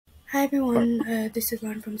Hi everyone, this is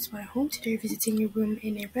Lauren from Smart Home. Today we're visiting a room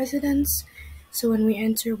in a residence. So when we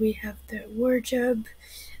enter, we have the wardrobe.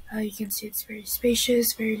 You can see it's very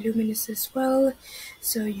spacious, very luminous as well.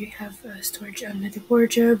 So you have storage under the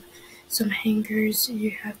wardrobe, some hangers.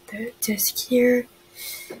 You have the desk here.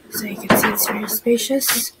 So you can see it's very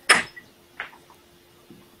spacious.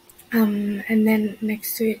 And then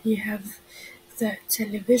next to it, you have the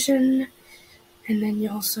television. And then you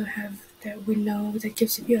also have the window that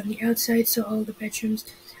gives a view on the outside, so all the bedrooms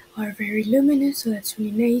are very luminous, so that's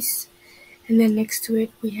really nice. And then next to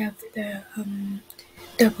it we have the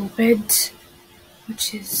double bed,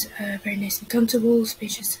 which is very nice and comfortable,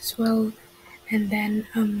 spacious as well. And then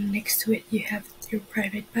next to it you have your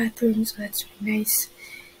private bathroom, so that's really nice.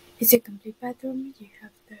 It's a complete bathroom. You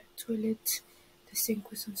have the toilet, the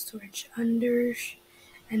sink with some storage under,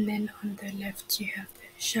 and then on the left you have the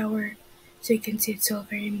shower. So you can see it's all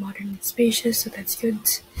very modern and spacious, so that's good.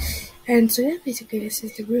 And so yeah, basically this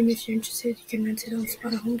is the room. If you're interested, you can rent it on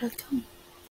spotahome.com.